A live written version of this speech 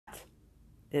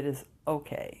It is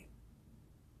okay.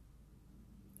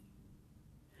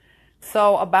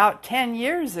 So about 10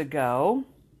 years ago,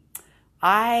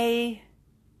 I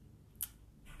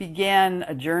began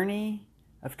a journey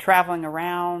of traveling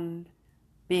around,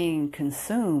 being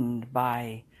consumed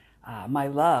by my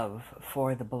love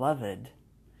for the beloved.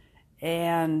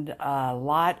 And a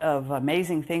lot of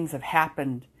amazing things have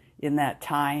happened in that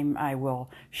time. I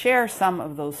will share some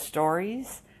of those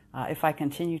stories if I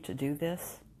continue to do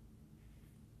this.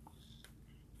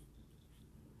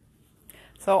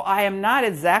 So I am not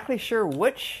exactly sure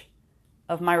which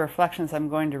of my reflections I'm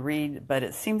going to read, but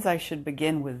it seems I should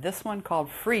begin with this one called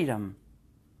Freedom.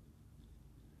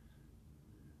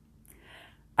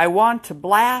 I want to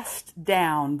blast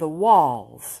down the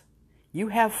walls you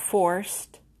have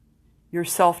forced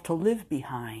yourself to live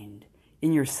behind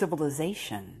in your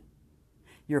civilization,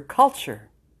 your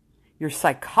culture, your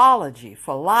psychology,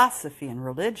 philosophy, and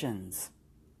religions,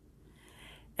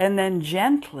 and then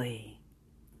gently,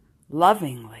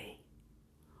 lovingly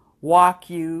walk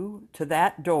you to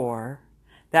that door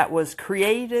that was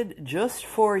created just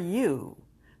for you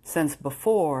since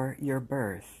before your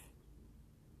birth.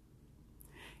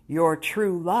 Your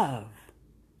true love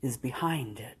is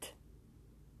behind it,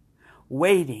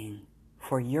 waiting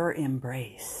for your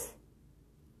embrace.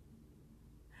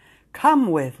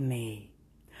 Come with me,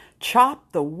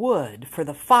 chop the wood for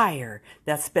the fire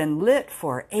that's been lit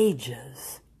for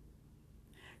ages.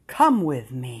 Come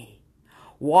with me,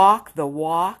 walk the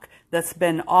walk that's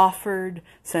been offered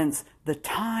since the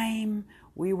time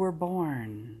we were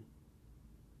born.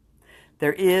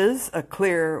 There is a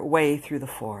clear way through the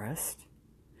forest.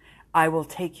 I will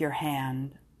take your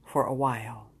hand for a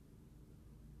while.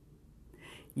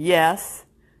 Yes,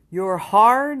 your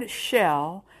hard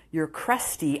shell, your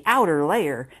crusty outer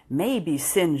layer may be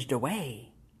singed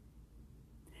away.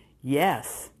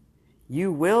 Yes,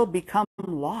 you will become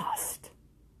lost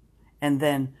and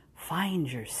then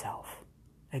find yourself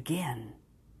again.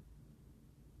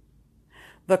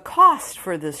 The cost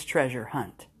for this treasure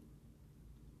hunt: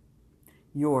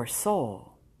 your soul.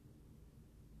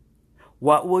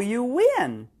 What will you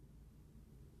win?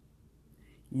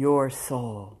 Your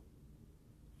soul.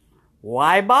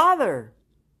 Why bother?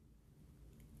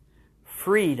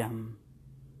 Freedom.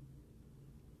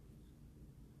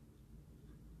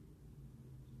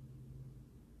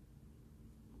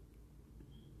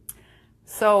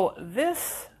 So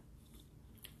this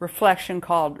reflection,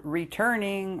 called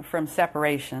Returning from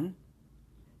Separation,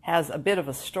 has a bit of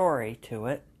a story to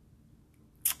it.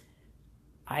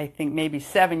 I think maybe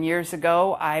 7 years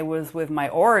ago, I was with my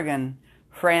Oregon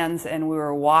friends and we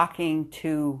were walking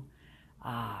to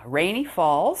Rainy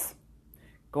Falls,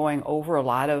 going over a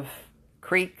lot of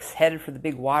creeks, headed for the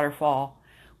big waterfall.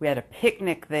 We had a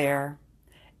picnic there,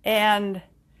 and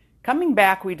coming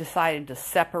back, we decided to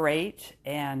separate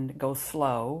and go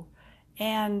slow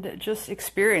and just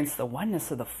experience the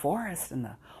oneness of the forest and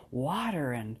the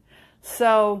water. And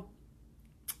so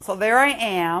there I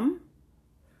am,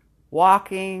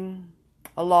 walking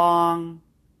along,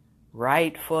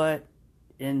 right foot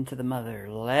into the mother,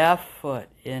 left foot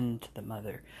into the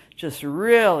mother, just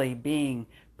really being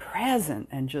present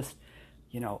and just,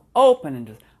 open and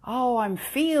just, I'm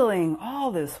feeling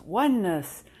all this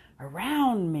oneness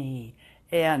around me.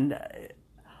 And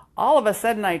all of a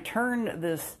sudden I turned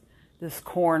this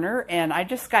corner and I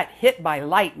just got hit by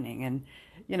lightning, and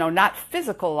not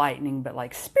physical lightning, but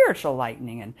like spiritual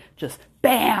lightning, and just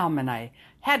bam, and I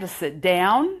had to sit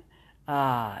down.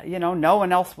 No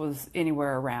one else was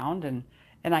anywhere around,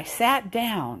 and I sat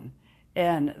down,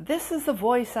 and this is the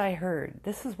voice I heard.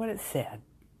 This is what it said.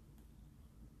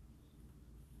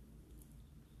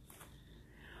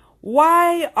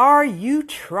 Why are you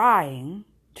trying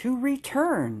to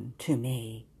return to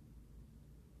me?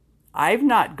 I've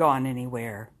not gone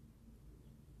anywhere.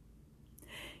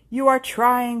 You are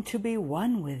trying to be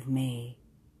one with me.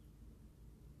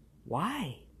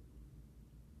 Why?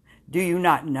 Do you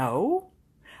not know?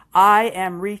 I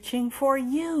am reaching for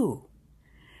you.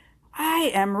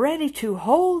 I am ready to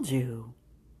hold you.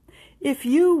 If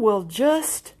you will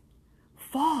just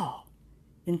fall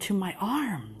into my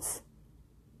arms.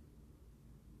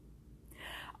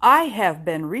 I have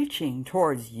been reaching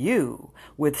towards you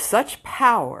with such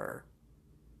power.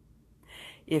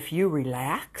 If you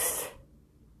relax,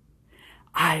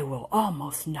 I will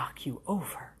almost knock you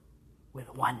over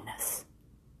with oneness.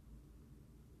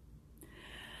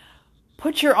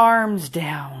 Put your arms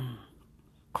down.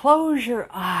 Close your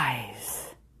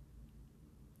eyes.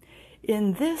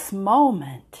 In this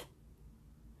moment,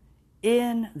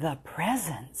 in the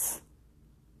presence,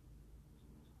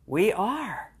 we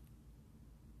are.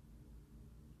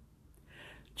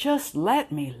 Just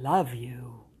let me love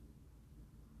you.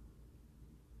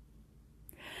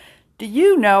 Do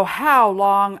you know how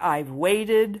long I've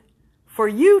waited for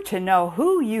you to know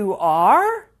who you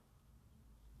are?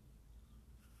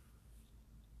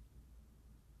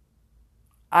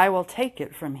 I will take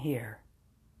it from here.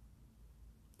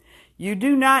 You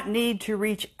do not need to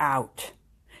reach out.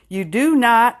 You do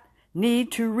not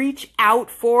need to reach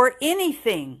out for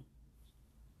anything.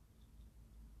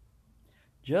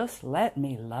 Just let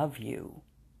me love you.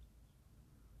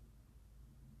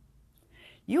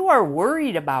 You are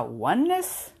worried about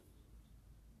oneness?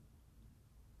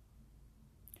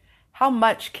 How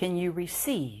much can you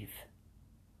receive?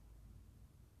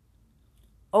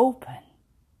 Open.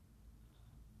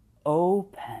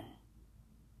 Open.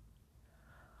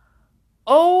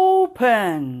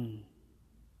 Open.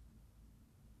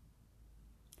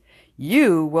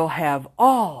 You will have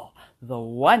all the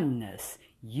oneness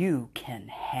you can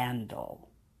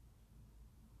handle.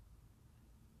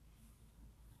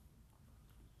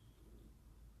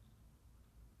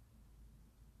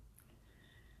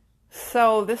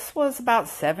 So this was about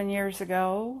 7 years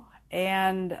ago,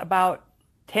 and about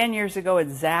 10 years ago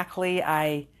exactly,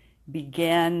 I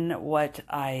began what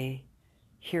I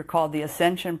hear called the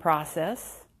ascension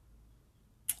process.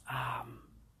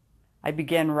 I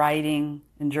began writing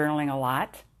and journaling a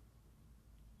lot.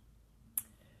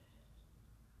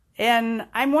 And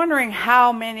I'm wondering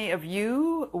how many of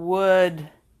you would,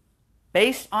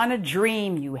 based on a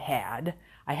dream you had,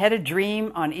 I had a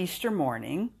dream on Easter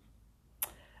morning,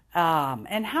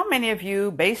 and how many of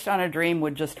you, based on a dream,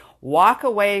 would just walk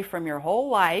away from your whole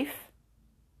life,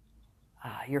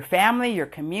 your family, your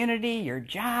community, your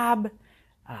job,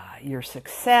 your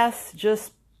success,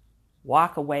 just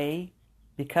walk away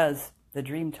because the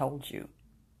dream told you.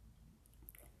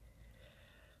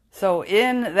 So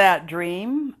in that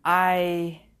dream,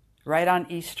 right on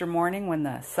Easter morning when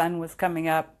the sun was coming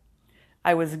up,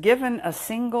 I was given a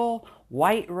single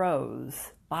white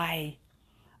rose by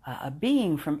a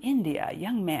being from India, a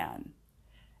young man.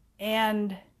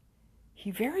 And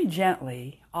he very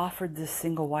gently offered this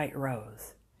single white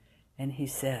rose. And he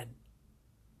said,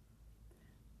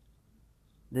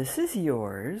 "This is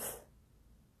yours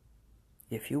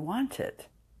if you want it.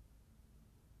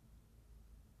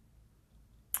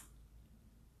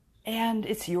 And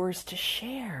it's yours to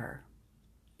share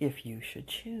if you should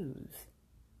choose."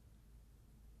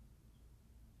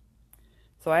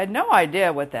 So I had no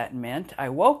idea what that meant. I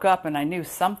woke up and I knew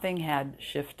something had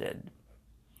shifted.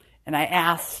 And I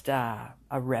asked a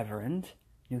reverend,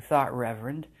 New Thought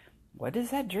reverend, "What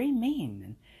does that dream mean?"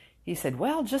 And he said,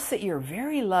 "Well, just that you're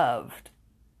very loved."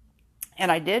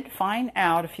 And I did find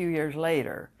out a few years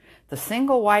later, the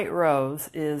single white rose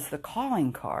is the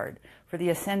calling card for the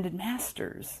Ascended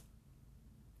Masters.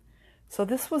 So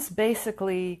this was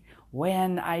basically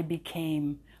when I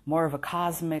became more of a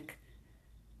cosmic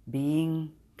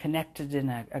being connected in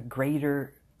a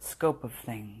greater scope of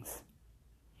things.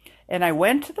 And I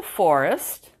went to the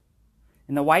forest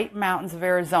in the White Mountains of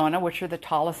Arizona, which are the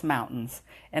tallest mountains.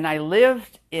 And I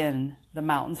lived in the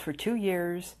mountains for 2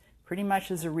 years, pretty much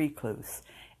as a recluse.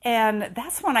 And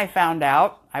that's when I found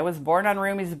out I was born on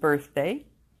Rumi's birthday.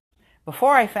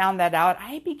 Before I found that out,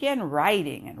 I began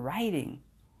writing and writing.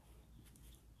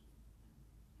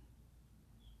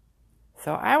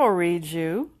 So I will read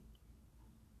you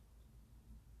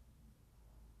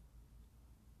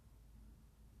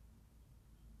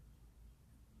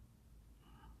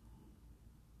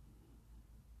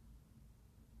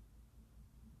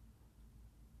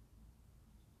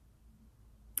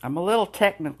I'm a little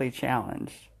technically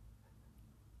challenged.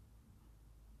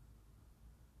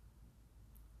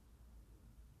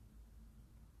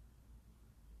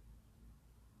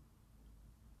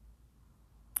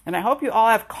 And I hope you all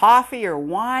have coffee or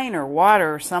wine or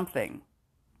water or something.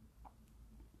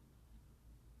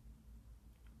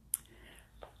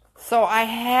 So I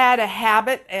had a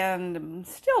habit, and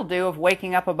still do, of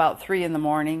waking up about 3 in the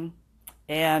morning.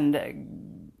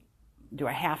 And do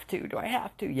I have to? Do I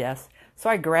have to? Yes. So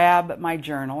I grab my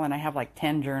journal, and I have like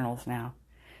 10 journals now,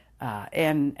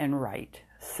 and write.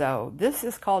 So this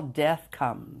is called Death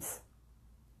Comes.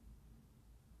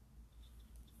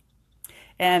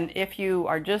 And if you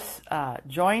are just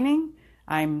joining,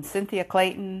 I'm Cynthia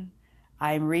Clayton.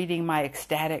 I'm reading my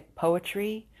ecstatic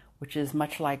poetry, which is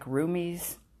much like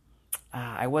Rumi's.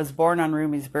 I was born on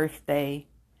Rumi's birthday,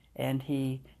 and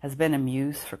he has been a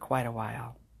muse for quite a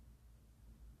while.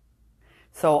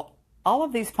 So all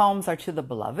of these poems are to the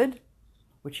beloved,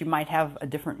 which you might have a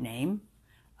different name.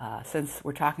 since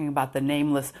we're talking about the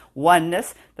nameless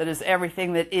oneness that is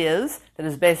everything that is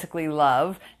basically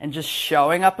love and just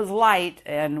showing up as light,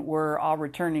 and we're all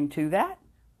returning to that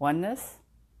oneness.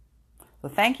 So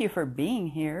thank you for being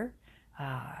here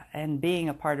and being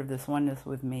a part of this oneness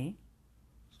with me.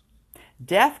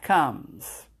 Death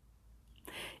comes.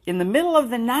 In the middle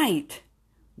of the night,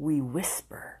 we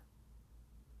whisper,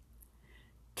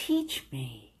 "Teach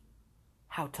me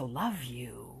how to love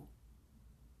you.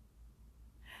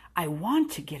 I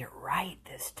want to get it right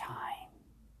this time.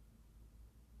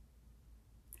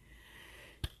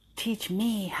 Teach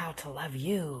me how to love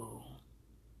you.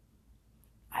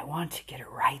 I want to get it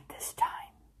right this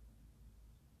time."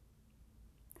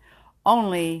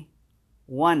 Only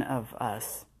one of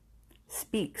us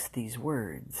speaks these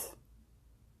words.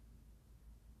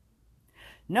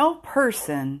 No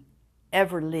person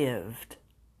ever lived.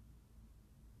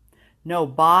 No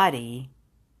body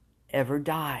ever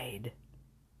died.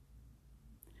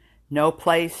 No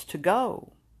place to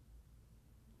go.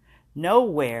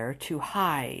 Nowhere to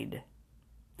hide.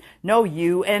 No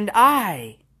you and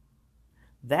I.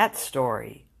 That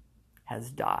story has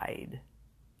died.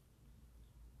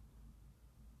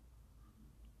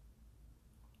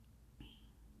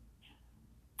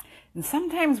 And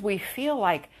sometimes we feel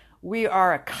like we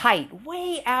are a kite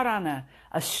way out on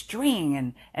a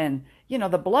string, and you know,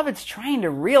 the beloved's trying to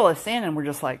reel us in, and we're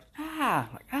just like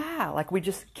we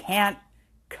just can't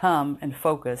come and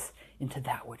focus into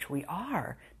that which we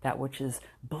are, that which is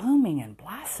blooming and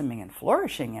blossoming and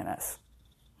flourishing in us.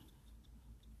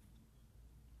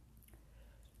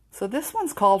 So this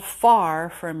one's called Far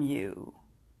From You.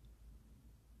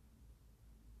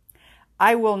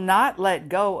 I will not let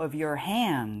go of your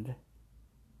hand,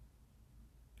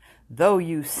 though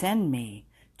you send me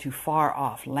to far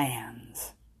off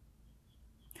lands.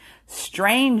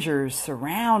 Strangers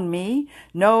surround me,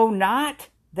 know not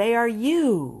they are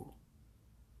you.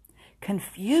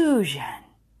 Confusion,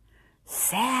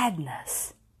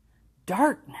 sadness,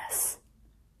 darkness,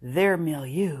 their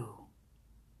milieu.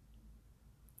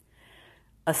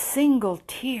 A single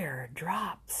tear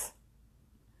drops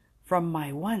from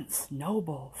my once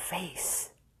noble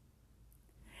face,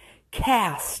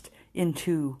 cast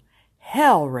into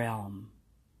hell realm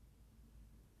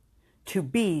to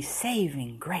be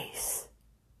saving grace.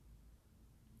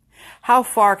 How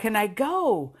far can I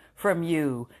go from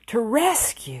you to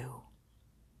rescue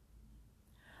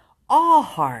all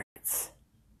hearts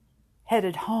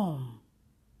headed home?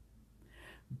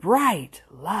 Bright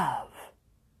love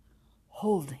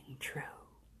holding true.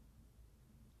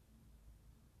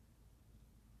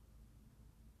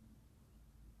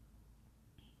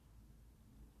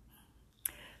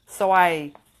 So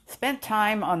I spent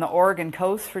time on the Oregon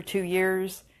coast for 2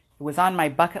 years. It was on my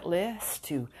bucket list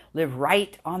to live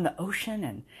right on the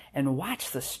ocean and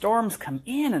watch the storms come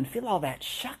in and feel all that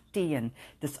Shakti and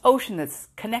this ocean that's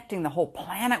connecting the whole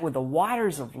planet with the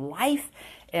waters of life,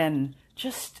 and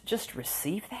just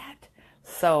receive that.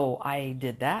 So I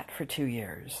did that for 2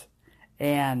 years,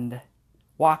 and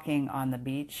walking on the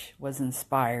beach was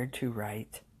inspired to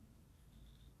write.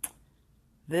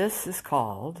 This is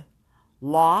called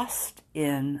Lost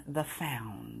in the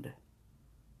Found.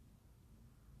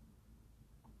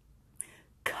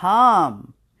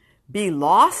 Come, be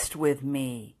lost with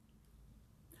me.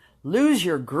 Lose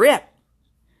your grip.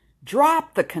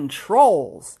 Drop the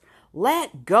controls.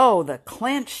 Let go the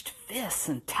clenched fists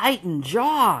and tightened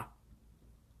jaw.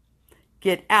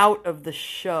 Get out of the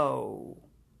show.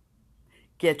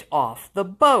 Get off the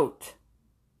boat.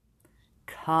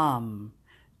 Come,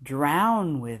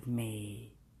 drown with me.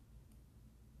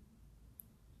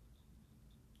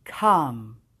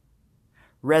 Come,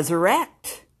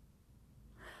 resurrect.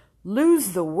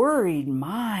 Lose the worried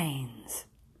minds.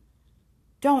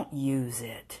 Don't use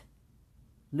it.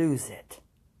 Lose it.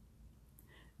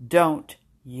 Don't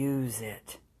use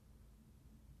it.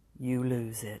 You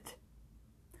lose it.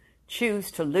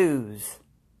 Choose to lose.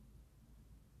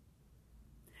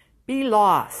 Be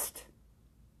lost.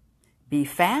 Be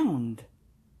found.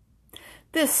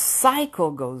 This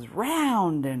cycle goes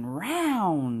round and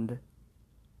round.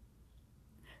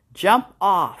 Jump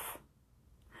off.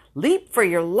 Leap for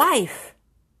your life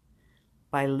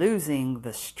by losing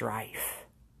the strife.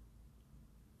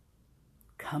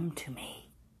 Come to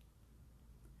me.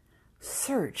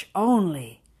 Search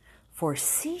only for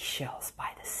seashells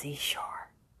by the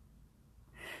seashore.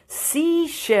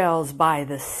 Seashells by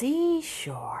the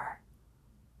seashore.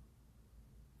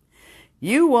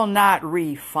 You will not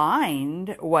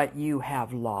re-find what you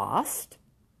have lost,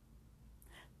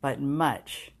 but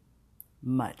much,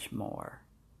 much more.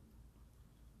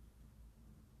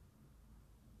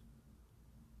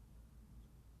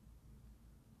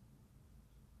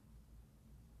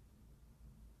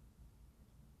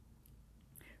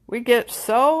 We get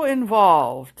so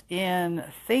involved in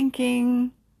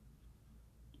thinking.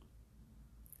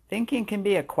 Thinking can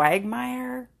be a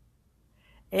quagmire.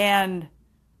 And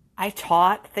I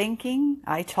taught thinking.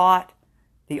 I taught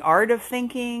the art of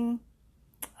thinking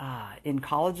in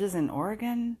colleges in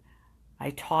Oregon. I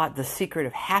taught the secret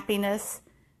of happiness.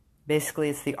 Basically,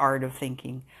 it's the art of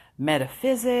thinking.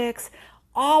 Metaphysics,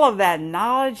 all of that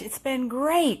knowledge, it's been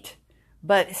great.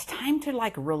 But it's time to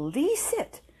like release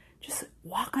it. Just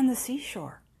walk on the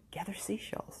seashore, gather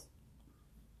seashells.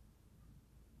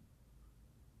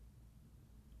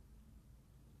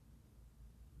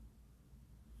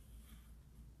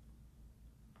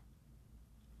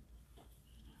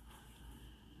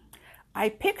 I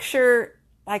picture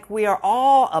like we are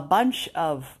all a bunch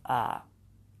of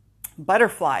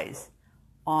butterflies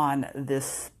on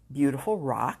this beautiful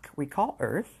rock we call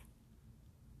Earth.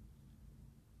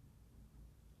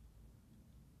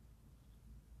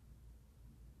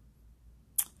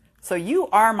 So you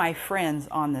are my friends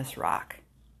on this rock.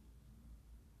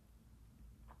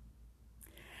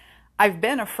 I've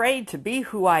been afraid to be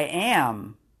who I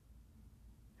am,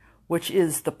 which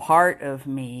is the part of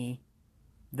me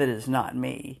that is not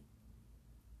me.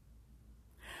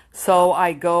 So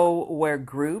I go where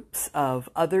groups of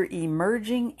other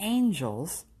emerging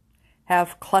angels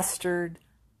have clustered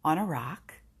on a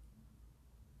rock.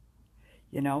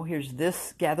 You know, here's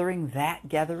this gathering, that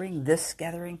gathering, this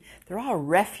gathering. They're all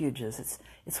refuges.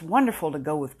 It's wonderful to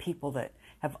go with people that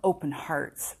have open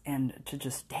hearts and to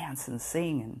just dance and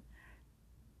sing. And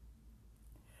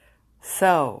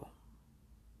so,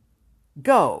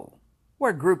 go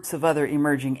where groups of other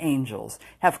emerging angels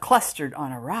have clustered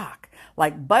on a rock,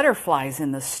 like butterflies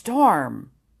in the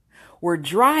storm. We're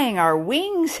drying our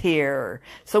wings here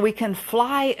so we can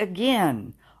fly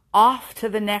again off to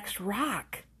the next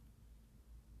rock.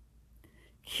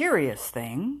 Curious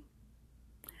thing,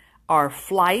 our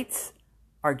flights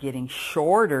are getting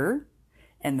shorter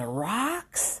and the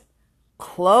rocks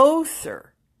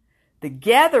closer, the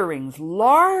gatherings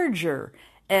larger,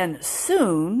 and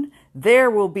soon there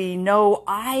will be no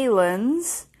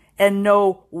islands and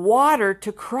no water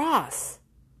to cross.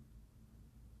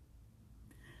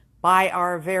 By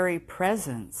our very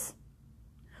presence,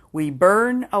 we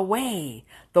burn away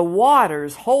the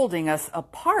waters holding us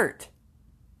apart.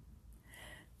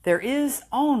 There is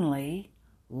only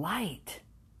light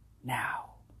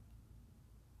now,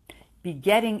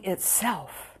 begetting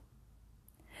itself,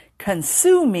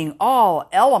 consuming all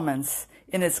elements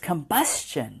in its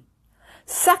combustion,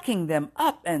 sucking them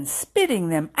up and spitting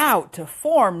them out to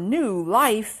form new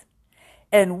life.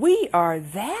 And we are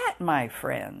that, my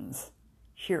friends,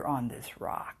 here on this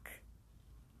rock.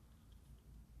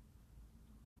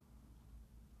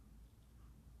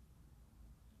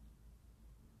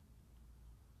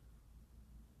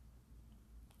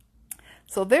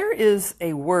 So there is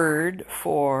a word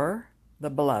for the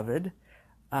beloved.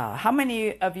 How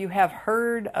many of you have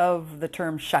heard of the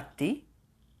term Shakti?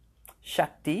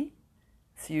 Shakti.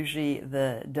 It's usually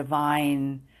the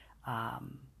divine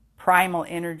primal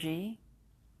energy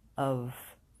of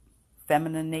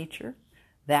feminine nature,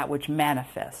 that which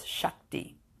manifests,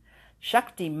 Shakti.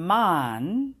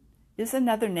 Shaktiman is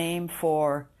another name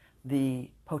for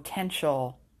the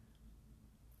potential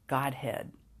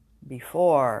Godhead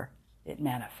before it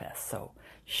manifests. So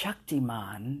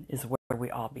Shaktiman is where we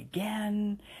all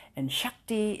began, and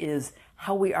Shakti is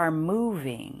how we are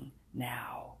moving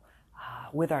now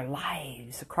with our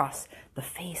lives across the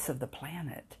face of the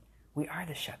planet. We are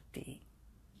the Shakti.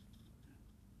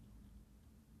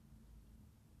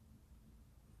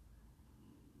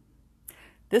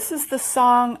 This is the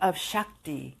song of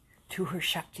Shakti to her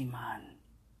Shaktiman.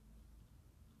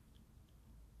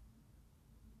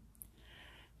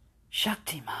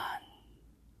 Shaktiman,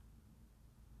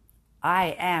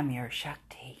 I am your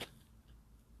Shakti.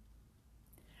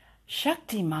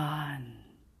 Shaktiman,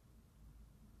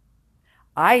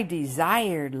 I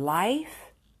desired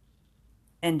life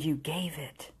and you gave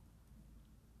it.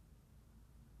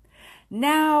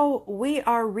 Now we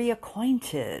are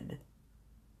reacquainted.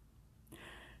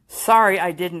 Sorry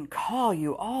I didn't call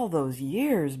you all those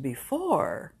years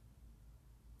before.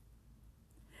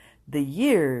 The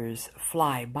years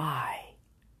fly by,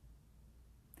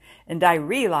 and I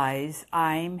realize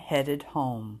I'm headed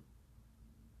home.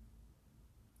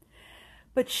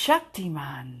 But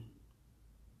Shaktiman,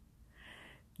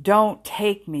 don't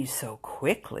take me so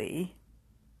quickly.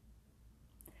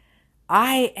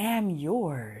 I am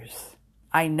yours.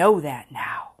 I know that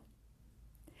now.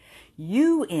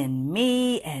 You in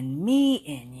me and me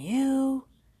in you,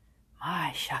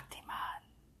 my Shaktiman.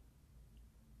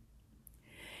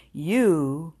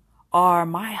 You are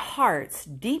my heart's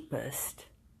deepest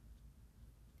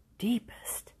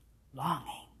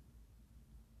longing.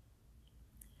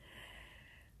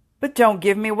 But don't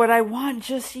give me what I want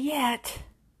just yet.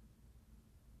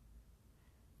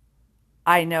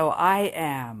 I know I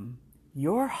am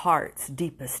your heart's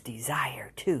deepest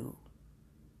desire too.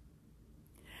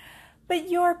 But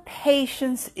your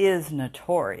patience is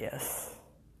notorious.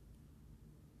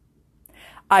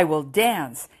 I will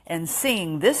dance and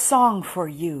sing this song for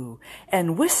you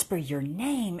and whisper your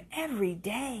name every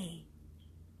day.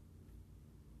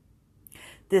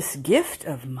 This gift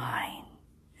of mine,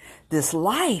 this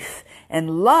life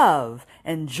and love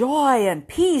and joy and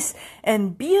peace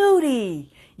and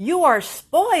beauty, you are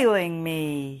spoiling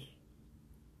me.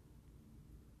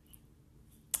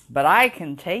 But I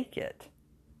can take it.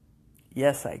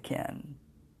 Yes, I can.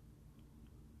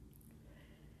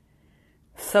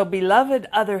 So, beloved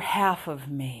other half of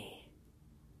me,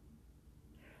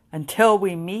 until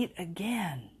we meet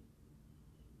again,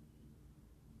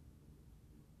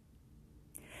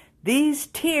 these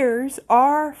tears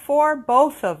are for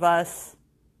both of us.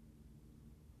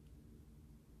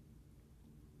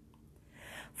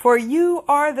 For you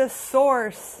are the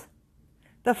source,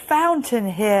 the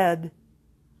fountainhead,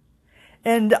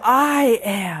 and I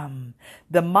am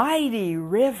the mighty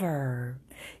river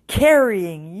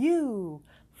carrying you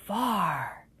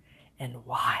far and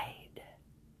wide.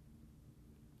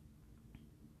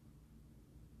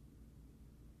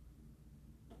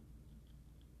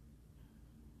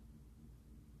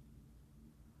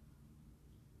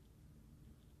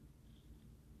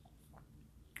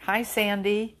 Hi,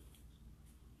 Sandy.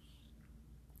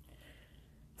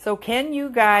 So can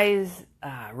you guys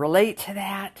relate to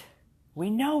that? We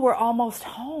know we're almost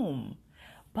home,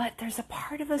 but there's a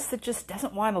part of us that just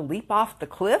doesn't want to leap off the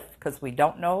cliff because we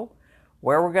don't know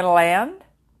where we're going to land.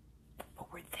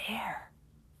 But we're there.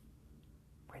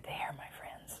 We're there, my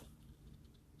friends.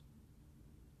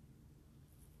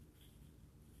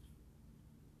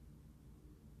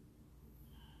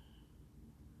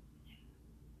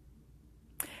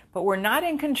 But we're not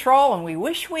in control, and we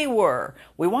wish we were.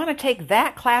 We want to take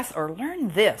that class or learn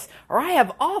this, or I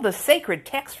have all the sacred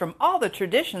texts from all the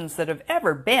traditions that have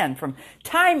ever been from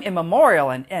time immemorial,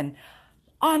 and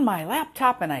on my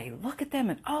laptop, and I look at them,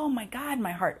 and oh my God,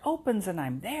 my heart opens, and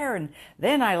I'm there, and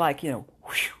then I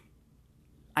whoosh,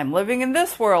 I'm living in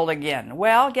this world again.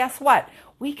 Well, guess what?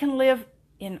 We can live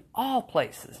in all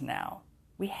places now.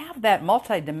 We have that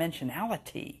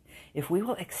multidimensionality if we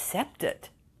will accept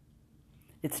it.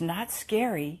 It's not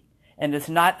scary, and it's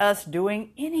not us doing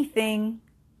anything.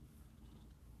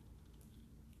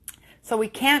 So we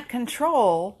can't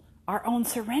control our own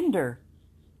surrender.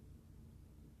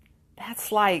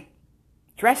 That's like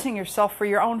dressing yourself for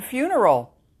your own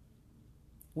funeral.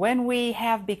 When we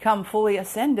have become fully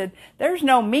ascended, there's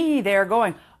no me there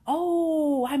going,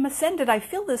 oh, I'm ascended, I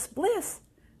feel this bliss.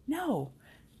 No,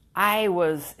 I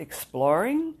was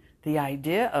exploring the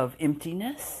idea of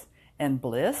emptiness and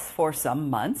bliss for some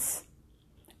months,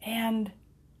 and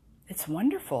it's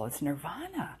wonderful. It's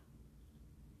nirvana,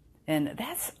 and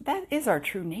that is our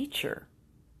true nature.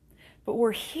 But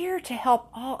we're here to help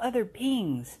all other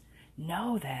beings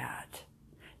know that,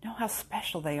 know how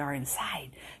special they are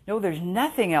inside. Know there's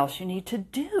nothing else you need to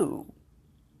do.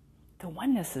 The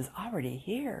oneness is already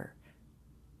here.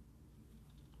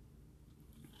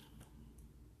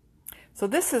 So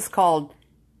this is called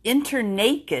enter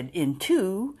naked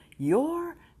into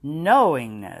your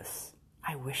knowingness.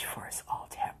 I wish for us all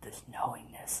to have this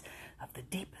knowingness of the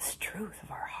deepest truth of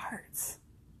our hearts.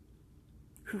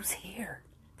 Who's here?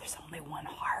 There's only one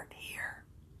heart here.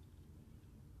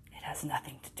 It has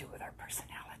nothing to do with our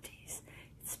personalities.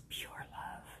 It's pure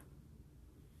love.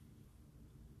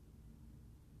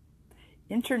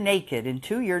 Enter naked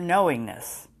into your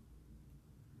knowingness.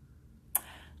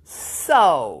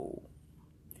 So,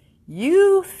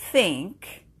 you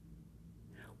think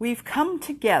we've come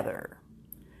together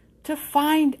to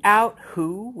find out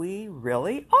who we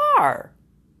really are.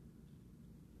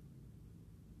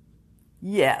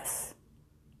 Yes.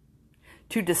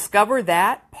 To discover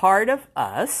that part of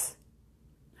us,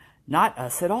 not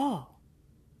us at all.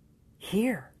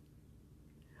 Here,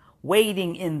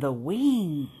 waiting in the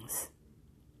wings,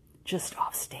 just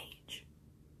off stage.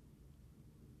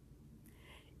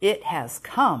 It has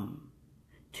come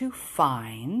to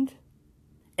find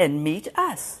and meet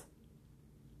us.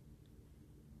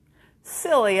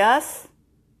 Silly us.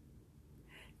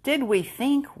 Did we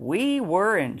think we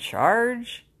were in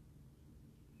charge?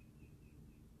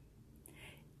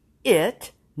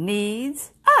 It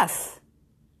needs us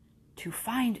to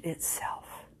find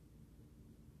itself.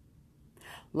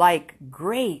 Like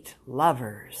great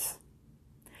lovers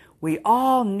We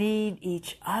all need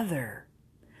each other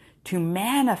to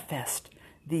manifest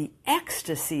the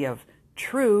ecstasy of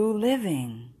true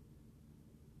living.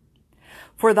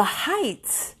 For the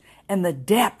heights and the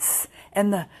depths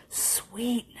and the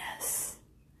sweetness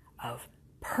of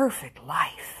perfect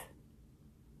life,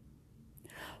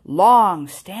 long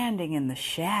standing in the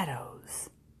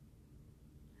shadows,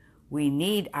 we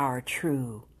need our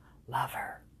true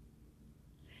lover,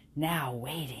 now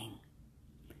waiting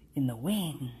in the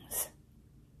wings.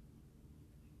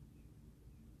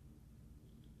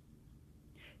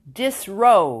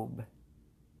 Disrobe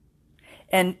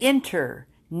and enter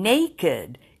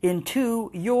naked into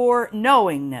your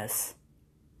knowingness.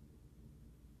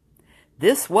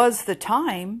 This was the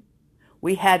time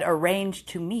we had arranged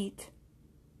to meet.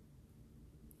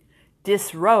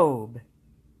 Disrobe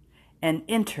and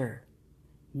enter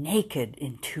naked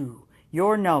into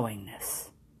your knowingness.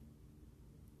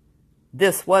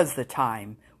 This was the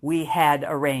time we had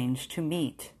arranged to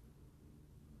meet.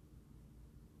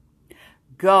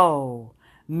 Go,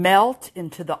 melt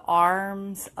into the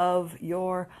arms of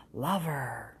your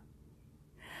lover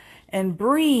and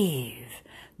breathe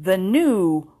the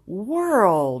new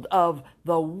world of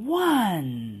the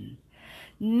one,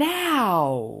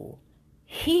 now,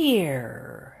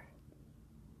 here.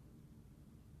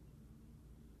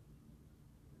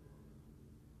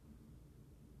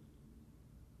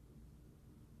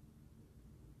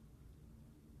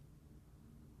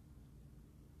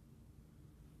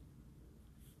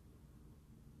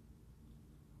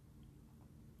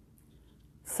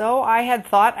 So I had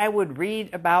thought I would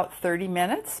read about 30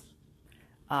 minutes.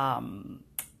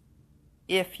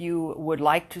 If you would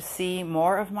like to see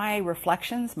more of my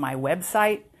reflections, my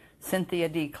website,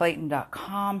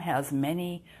 CynthiaDClayton.com, has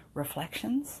many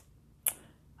reflections.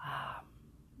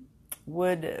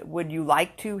 Would you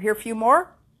like to hear a few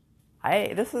more?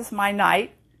 This is my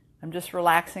night. I'm just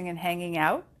relaxing and hanging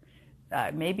out.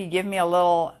 Maybe give me a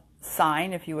little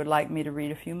sign if you would like me to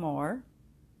read a few more.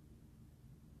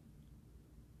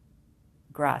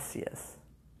 Gracias.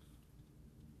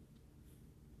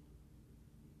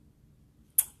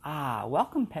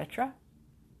 Welcome, Petra.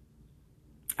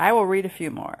 I will read a few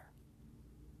more.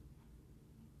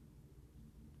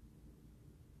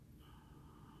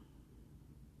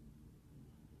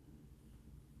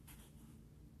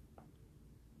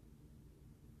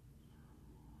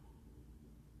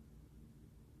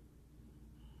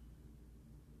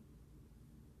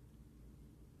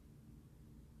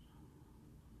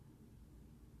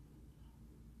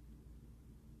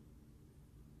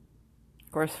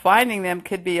 Of course, finding them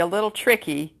could be a little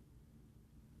tricky.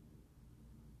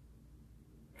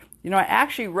 You know, I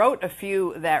actually wrote a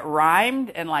few that rhymed,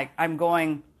 and I'm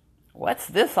going, what's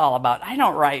this all about? I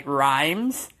don't write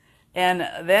rhymes. And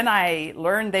then I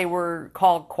learned they were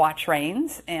called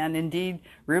quatrains, and indeed,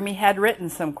 Rumi had written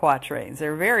some quatrains.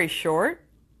 They're very short.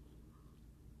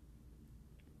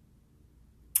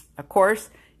 Of course,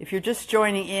 if you're just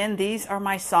joining in, these are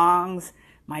my songs,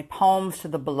 my poems to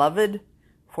the beloved.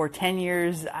 For 10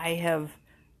 years, I have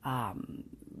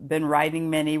been writing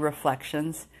many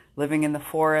reflections, living in the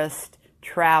forest,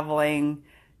 traveling,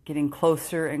 getting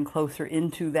closer and closer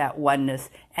into that oneness,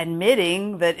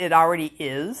 admitting that it already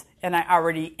is, and I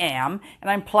already am,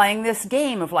 and I'm playing this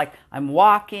game of I'm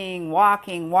walking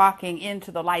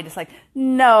into the light. It's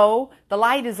no, the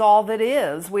light is all that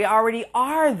is. We already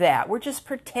are that. We're just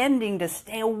pretending to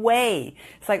stay away.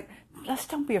 It's let's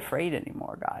don't be afraid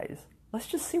anymore, guys. Let's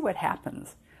just see what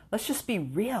happens. Let's just be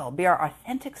real, be our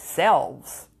authentic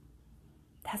selves.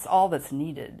 That's all that's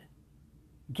needed.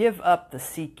 Give up the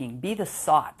seeking, be the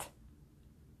sought.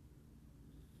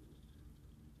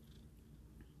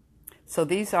 So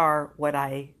these are what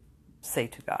I say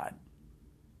to God.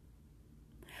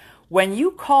 When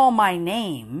you call my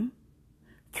name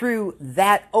through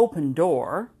that open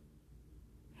door,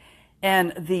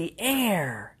 and the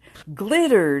air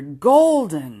glittered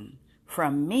golden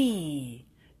from me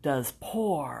does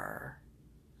pour,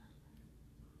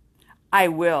 I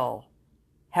will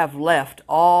have left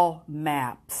all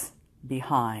maps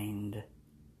behind.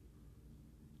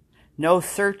 No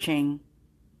searching,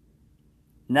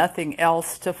 nothing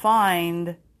else to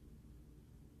find.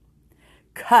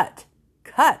 Cut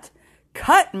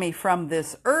me from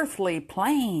this earthly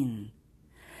plane,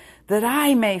 that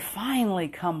I may finally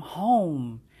come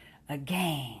home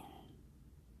again.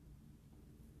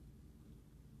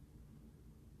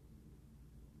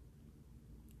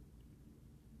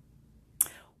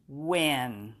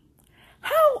 When?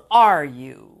 How are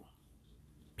you?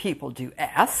 People do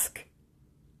ask.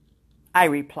 I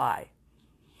reply,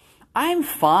 I'm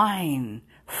fine,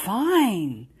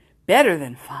 better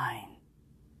than fine.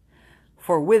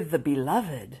 For with the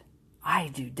beloved I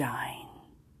do dine.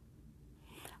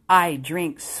 I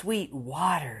drink sweet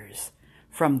waters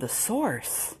from the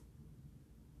source,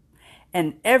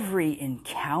 and every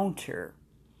encounter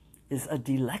is a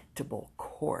delectable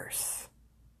course.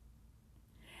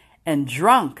 And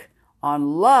drunk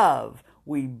on love,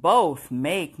 we both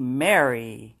make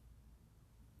merry.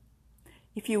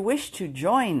 If you wish to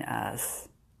join us,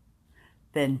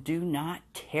 then do not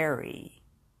tarry.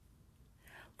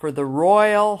 For the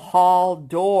royal hall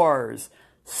doors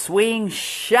swing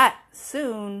shut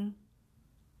soon.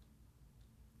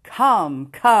 Come,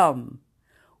 come,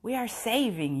 we are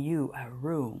saving you a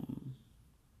room.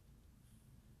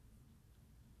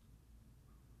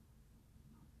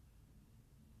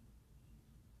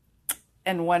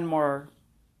 And one more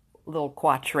little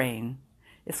quatrain.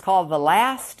 It's called The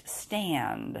Last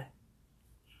Stand.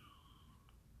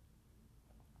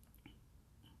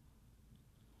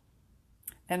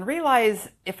 And realize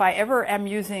if I ever am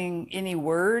using any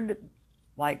word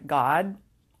like God,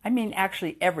 I mean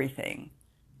actually everything.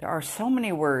 There are so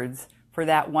many words for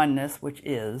that oneness which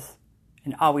is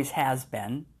and always has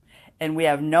been. And we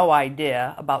have no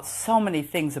idea about so many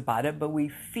things about it, but we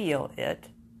feel it.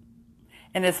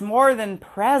 And it's more than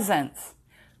presence.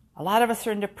 A lot of us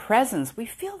are into presence. We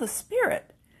feel the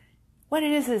Spirit. What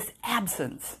it is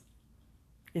absence.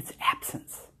 It's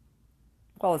absence.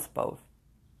 Well, it's both.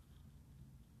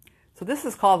 So this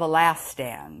is called The Last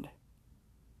Stand.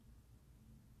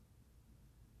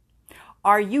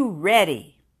 Are you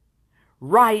ready,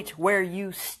 right where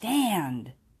you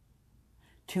stand,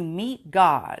 to meet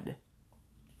God?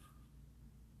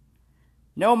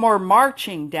 No more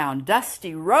marching down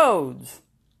dusty roads.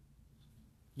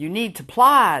 You need to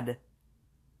plod.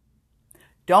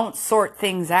 Don't sort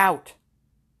things out.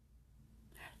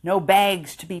 No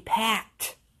bags to be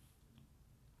packed.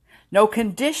 No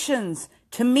conditions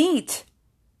to meet.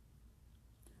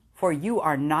 For you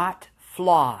are not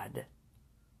flawed.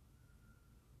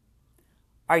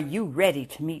 Are you ready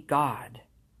to meet God?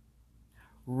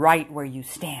 Right where you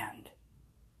stand.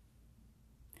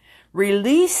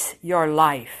 Release your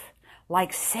life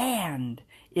like sand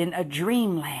in a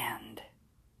dreamland.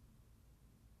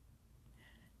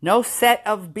 No set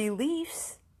of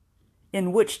beliefs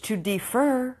in which to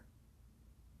defer.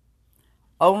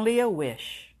 Only a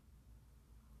wish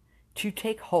to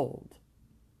take hold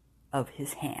of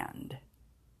his hand.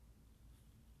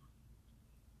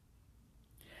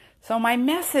 So my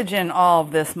message in all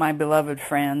of this, my beloved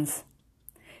friends,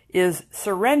 is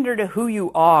surrender to who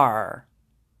you are.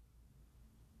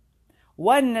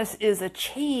 Oneness is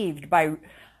achieved by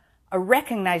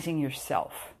recognizing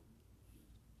yourself.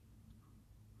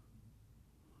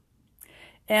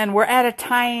 And we're at a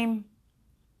time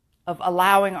of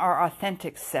allowing our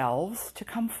authentic selves to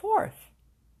come forth.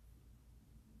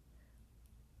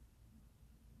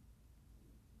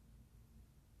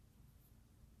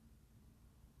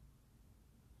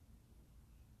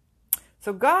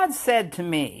 So God said to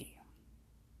me,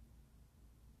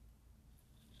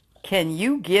 can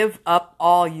you give up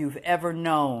all you've ever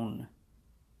known?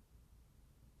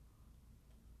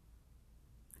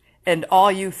 And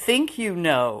all you think you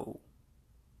know?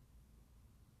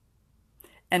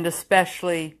 And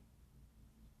especially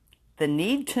the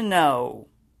need to know.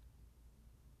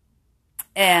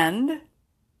 And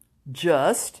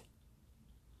just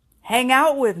hang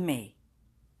out with me.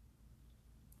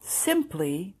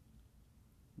 Simply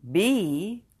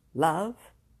be love.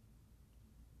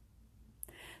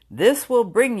 This will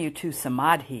bring you to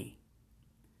samadhi,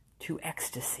 to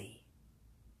ecstasy.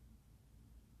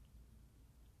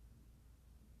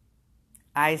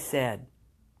 I said,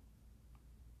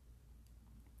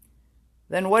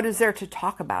 then what is there to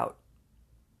talk about?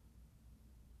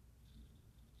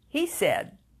 He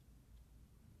said,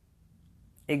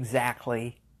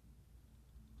 exactly.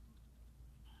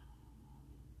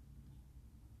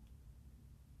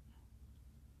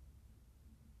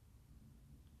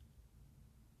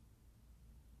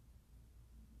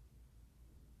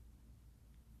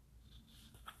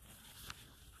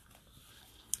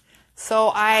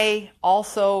 So I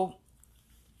also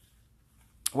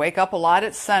wake up a lot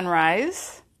at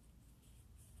sunrise.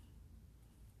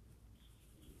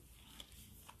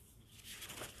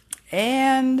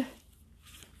 And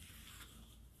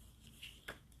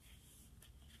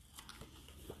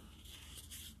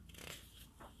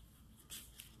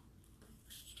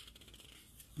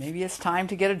maybe it's time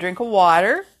to get a drink of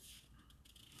water.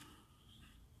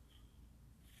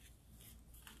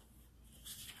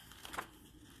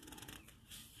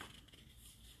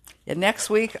 And next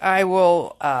week I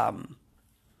will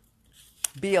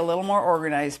be a little more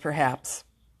organized, perhaps.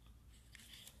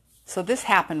 So this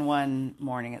happened one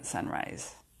morning at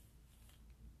sunrise.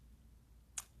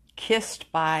 Kissed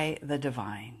by the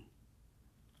divine.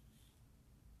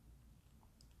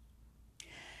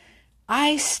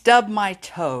 I stub my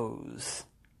toes,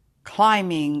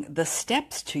 climbing the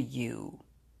steps to you.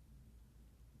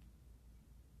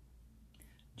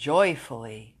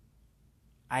 Joyfully,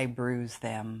 I bruise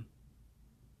them.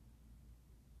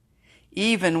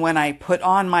 Even when I put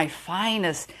on my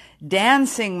finest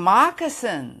dancing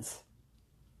moccasins,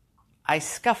 I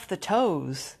scuff the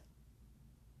toes.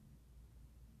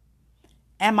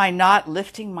 Am I not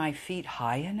lifting my feet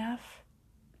high enough?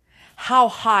 How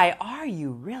high are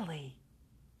you really?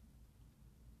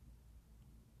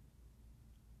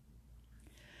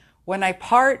 When I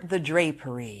part the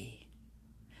drapery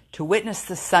to witness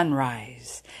the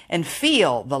sunrise and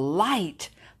feel the light,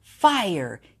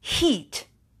 fire, heat,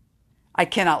 I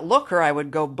cannot look or I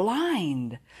would go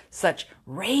blind. Such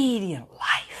radiant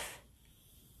life.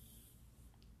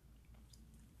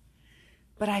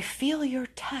 But I feel your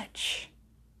touch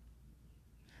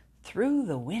through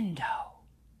the window.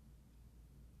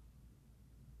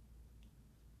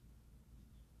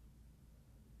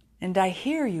 And I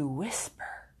hear you whisper.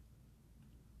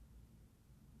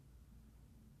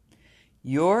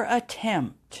 Your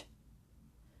attempt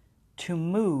to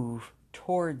move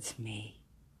towards me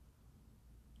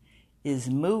is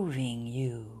moving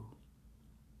you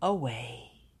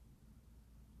away.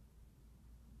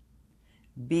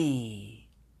 Be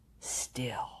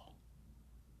still.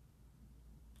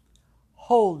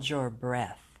 Hold your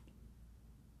breath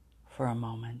for a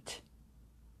moment.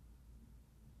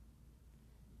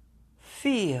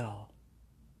 Feel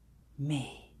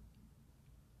me.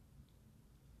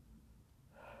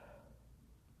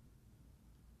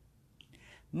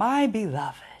 My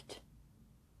beloved,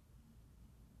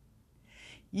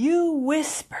 you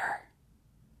whisper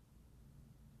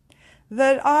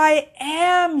that I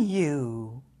am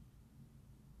you.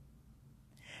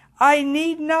 I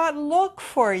need not look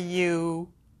for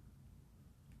you.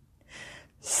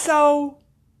 So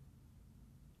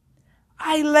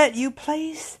I let you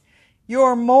place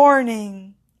your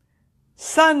morning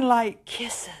sunlight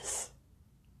kisses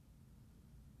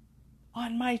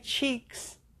on my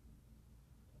cheeks.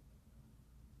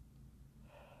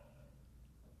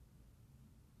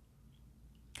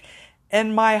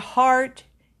 And my heart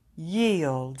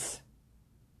yields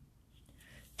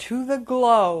to the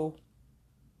glow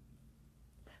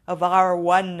of our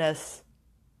oneness.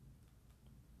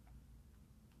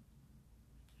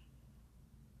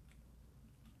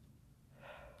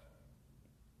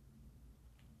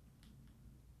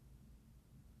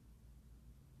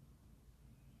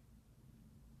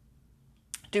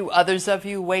 Do others of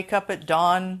you wake up at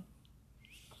dawn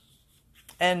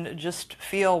and just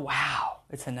feel, wow,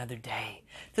 it's another day.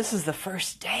 This is the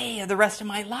first day of the rest of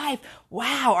my life.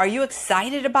 Wow, are you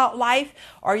excited about life?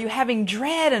 Are you having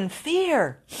dread and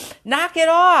fear? Knock it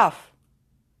off.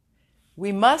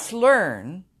 We must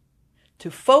learn to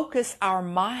focus our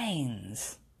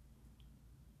minds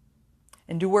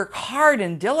and to work hard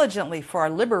and diligently for our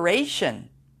liberation.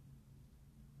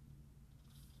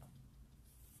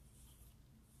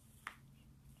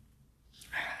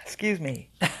 Excuse me.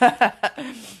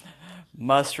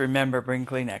 Must remember, bring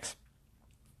Kleenex.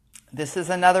 This is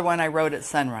another one I wrote at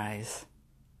sunrise.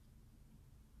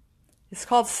 It's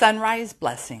called Sunrise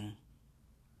Blessing.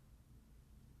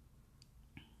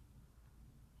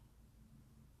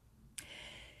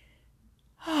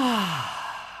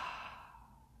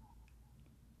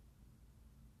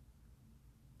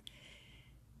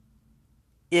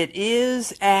 It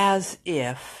is as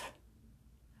if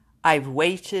I've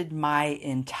waited my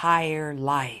entire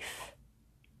life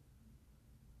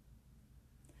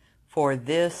for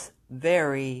this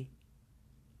very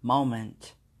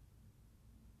moment.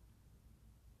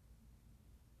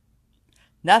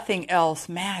 Nothing else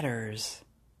matters.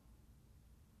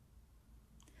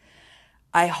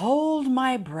 I hold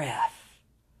my breath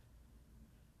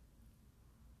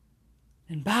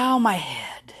and bow my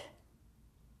head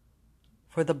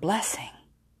for the blessing.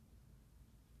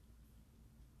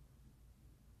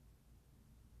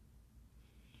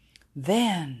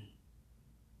 Then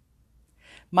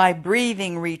my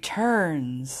breathing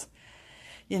returns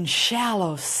in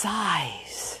shallow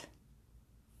sighs.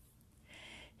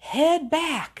 Head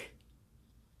back,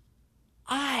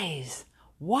 eyes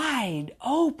wide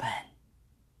open,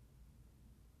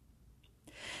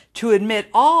 to admit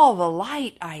all the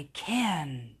light I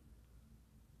can.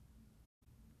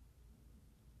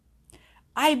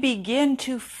 I begin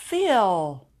to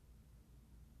fill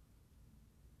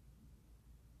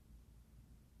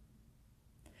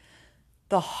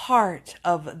the heart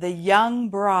of the young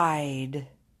bride,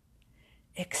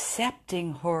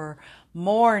 accepting her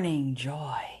morning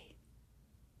joy.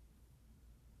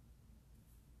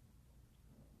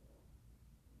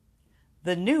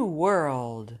 The new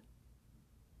world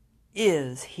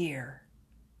is here.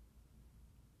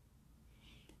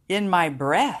 In my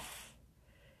breath,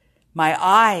 my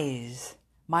eyes,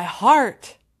 my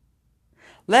heart,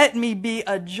 let me be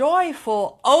a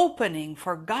joyful opening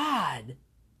for God.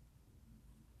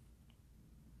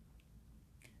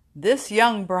 This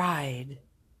young bride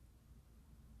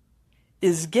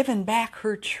is given back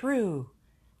her true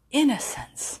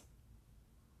innocence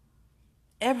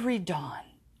every dawn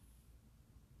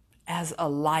as a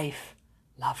life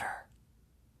lover.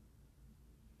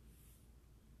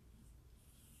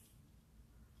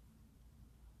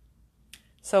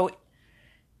 So,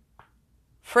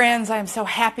 friends, I'm so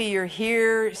happy you're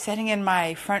here, sitting in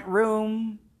my front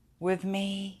room with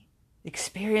me,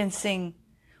 experiencing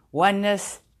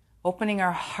oneness, opening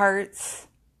our hearts.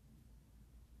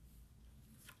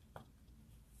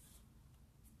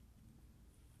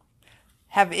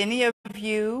 Have any of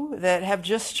you that have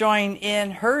just joined in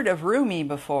heard of Rumi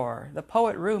before, the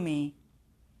poet Rumi?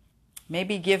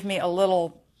 Maybe give me a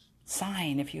little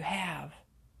sign if you have,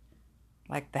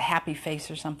 like the happy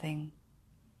face or something.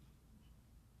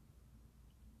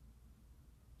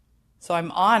 So I'm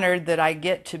honored that I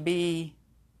get to be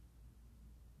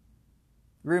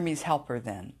Rumi's helper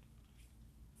then.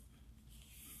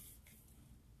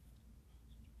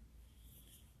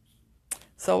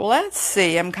 So let's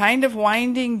see, I'm kind of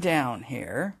winding down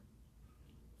here.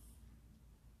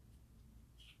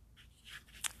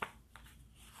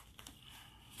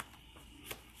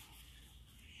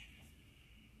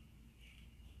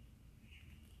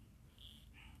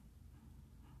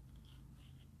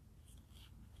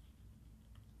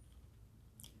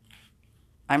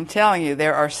 I'm telling you,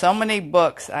 there are so many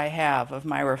books I have of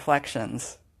my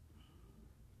reflections.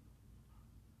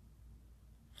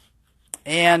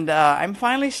 And I'm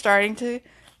finally starting to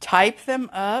type them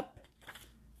up.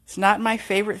 It's not my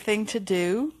favorite thing to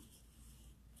do.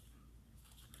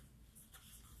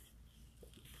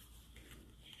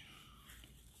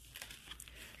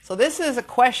 So this is a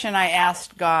question I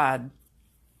asked God.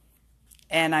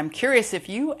 And I'm curious if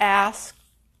you ask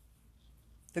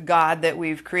the God that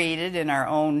we've created in our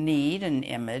own need and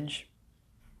image,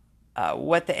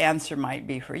 what the answer might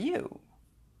be for you.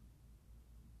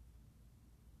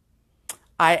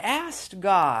 I asked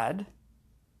God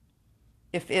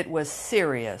if it was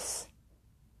serious.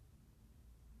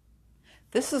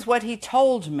 This is what he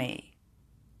told me.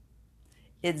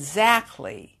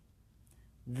 Exactly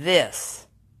this.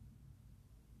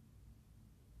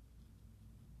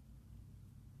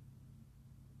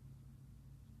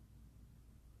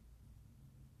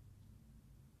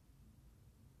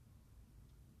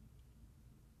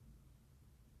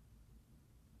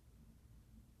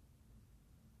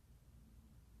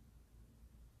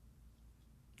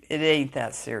 It ain't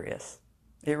that serious.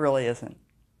 It really isn't.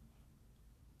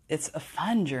 It's a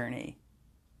fun journey.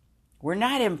 We're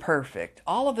not imperfect.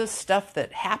 All of this stuff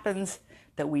that happens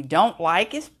that we don't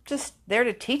like is just there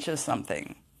to teach us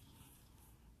something.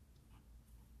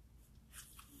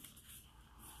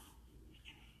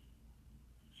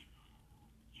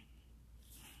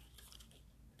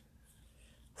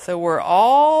 So we're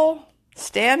all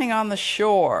standing on the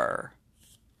shore.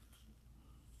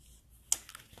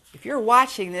 If you're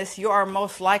watching this, you are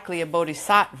most likely a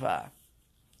bodhisattva.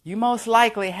 You most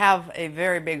likely have a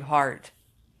very big heart.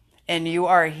 And you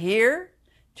are here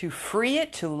to free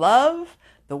it to love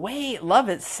the way love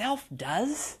itself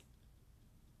does.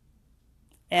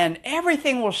 And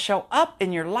everything will show up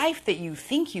in your life that you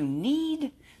think you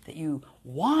need, that you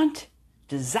want.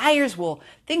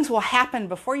 Things will happen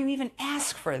before you even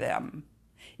ask for them.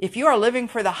 If you are living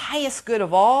for the highest good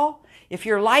of all, if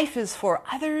your life is for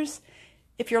others,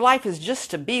 if your life is just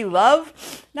to be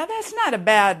love, now that's not a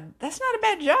bad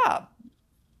job.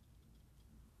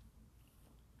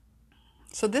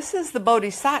 So this is the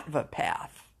bodhisattva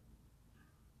path.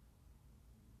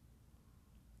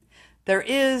 There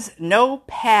is no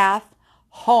path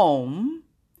home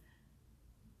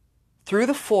through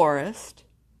the forest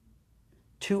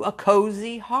to a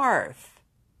cozy hearth.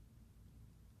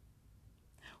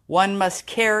 One must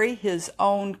carry his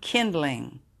own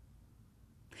kindling,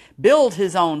 build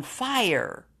his own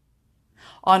fire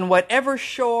on whatever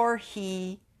shore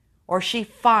he or she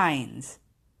finds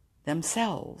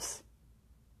themselves.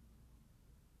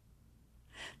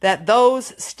 That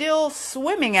those still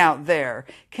swimming out there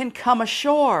can come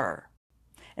ashore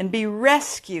and be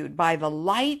rescued by the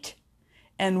light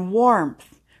and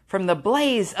warmth from the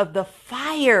blaze of the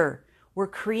fire We're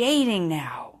creating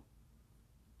now.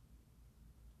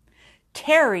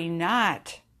 Tarry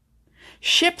not.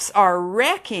 Ships are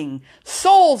wrecking.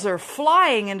 Souls are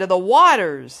flying into the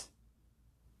waters.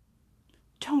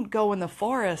 Don't go in the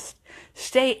forest.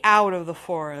 Stay out of the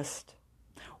forest.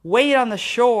 Wait on the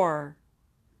shore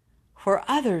for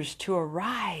others to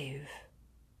arrive.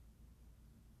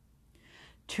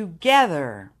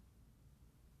 Together,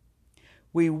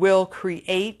 we will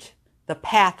create the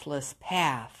pathless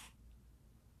path.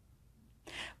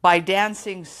 By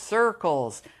dancing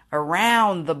circles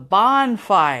around the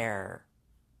bonfire,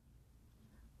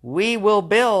 we will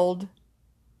build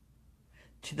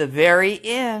to the very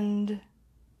end,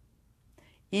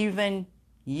 even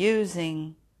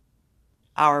using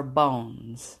our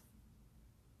bones.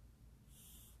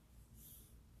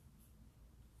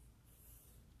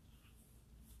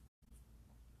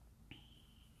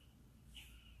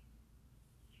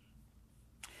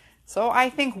 So I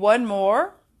think one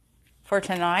more for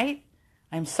tonight.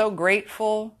 I'm so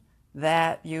grateful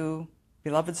that you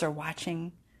beloveds are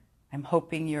watching. I'm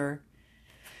hoping you're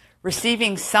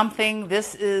receiving something.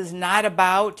 This is not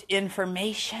about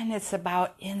information. It's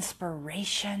about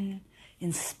inspiration.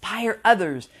 Inspire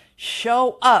others.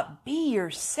 Show up. Be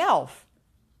yourself.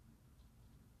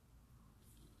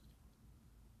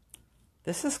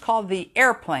 This is called The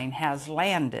Airplane Has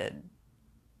Landed.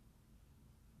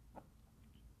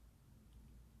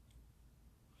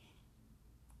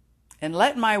 And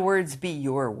let my words be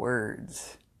your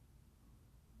words.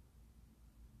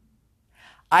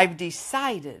 I've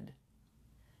decided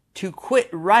to quit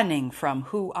running from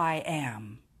who I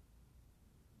am.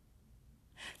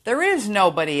 There is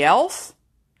nobody else,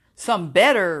 some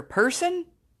better person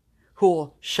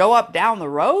who'll show up down the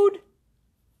road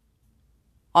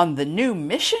on the new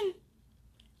mission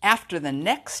after the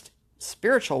next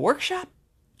spiritual workshop.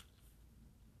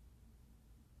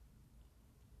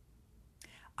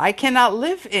 I cannot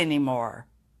live anymore.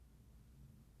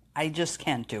 I just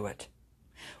can't do it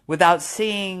without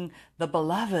seeing the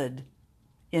beloved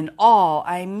in all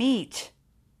I meet,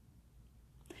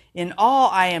 in all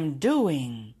I am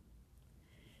doing,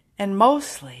 and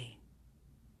mostly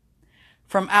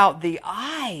from out the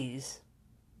eyes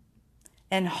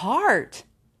and heart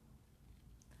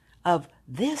of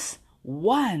this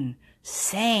one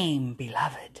same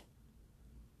beloved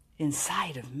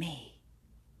inside of me.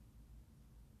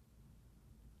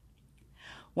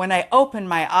 When I open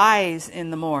my eyes in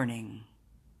the morning,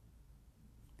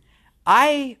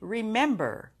 I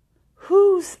remember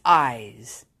whose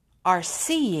eyes are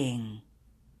seeing.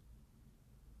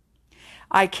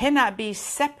 I cannot be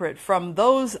separate from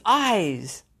those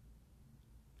eyes,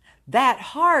 that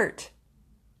heart,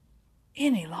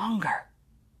 any longer.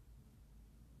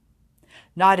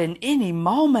 Not in any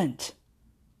moment,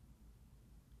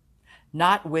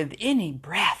 not with any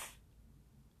breath.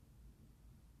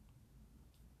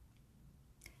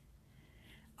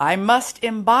 I must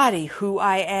embody who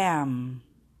I am.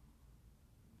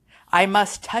 I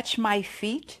must touch my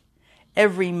feet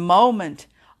every moment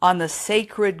on the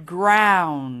sacred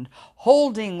ground,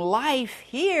 holding life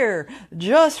here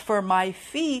just for my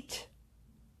feet.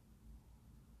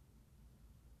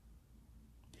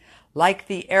 Like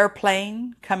the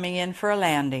airplane coming in for a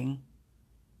landing.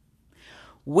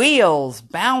 Wheels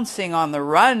bouncing on the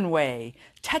runway,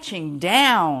 touching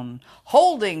down,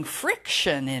 holding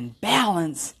friction in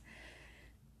balance.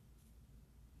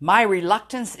 My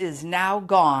reluctance is now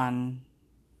gone.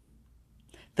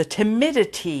 The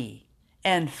timidity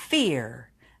and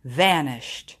fear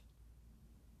vanished.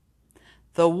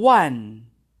 The one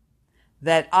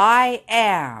that I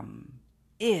am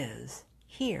is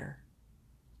here,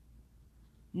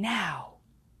 now,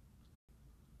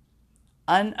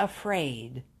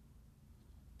 unafraid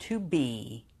to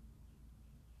be.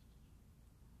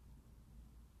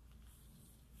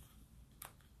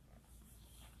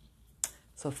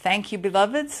 So thank you,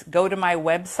 beloveds. Go to my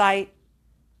website,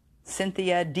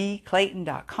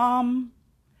 CynthiaDClayton.com.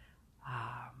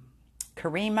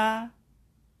 Karima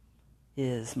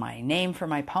is my name for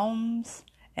my poems,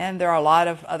 and there are a lot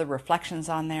of other reflections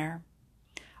on there.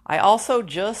 I also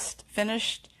just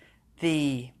finished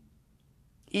the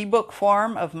ebook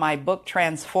form of my book,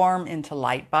 Transform into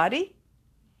Light Body.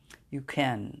 You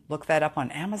can look that up on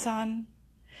Amazon.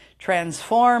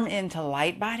 Transform into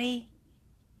Light Body.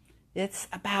 It's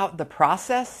about the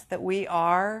process that we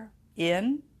are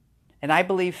in, and I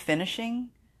believe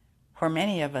finishing for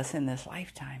many of us in this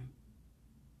lifetime.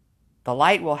 The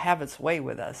light will have its way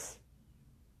with us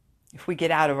if we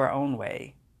get out of our own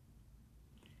way.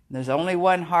 And there's only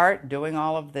one heart doing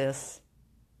all of this,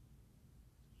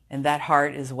 and that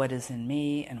heart is what is in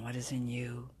me and what is in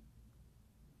you.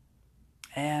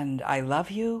 And I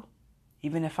love you,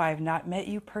 even if I have not met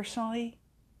you personally.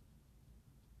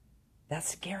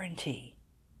 That's a guarantee.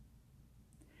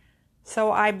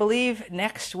 So I believe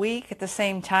next week at the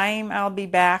same time I'll be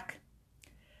back.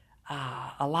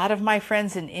 A lot of my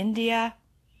friends in India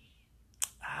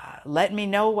let me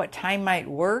know what time might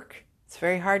work. It's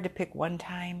very hard to pick one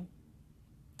time.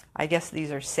 I guess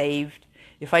these are saved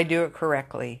if I do it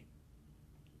correctly.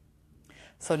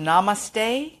 So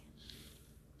namaste.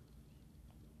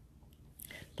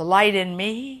 The light in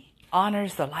me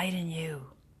honors the light in you.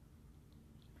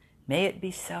 May it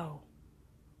be so.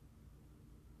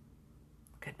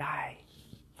 Goodbye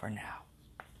for now.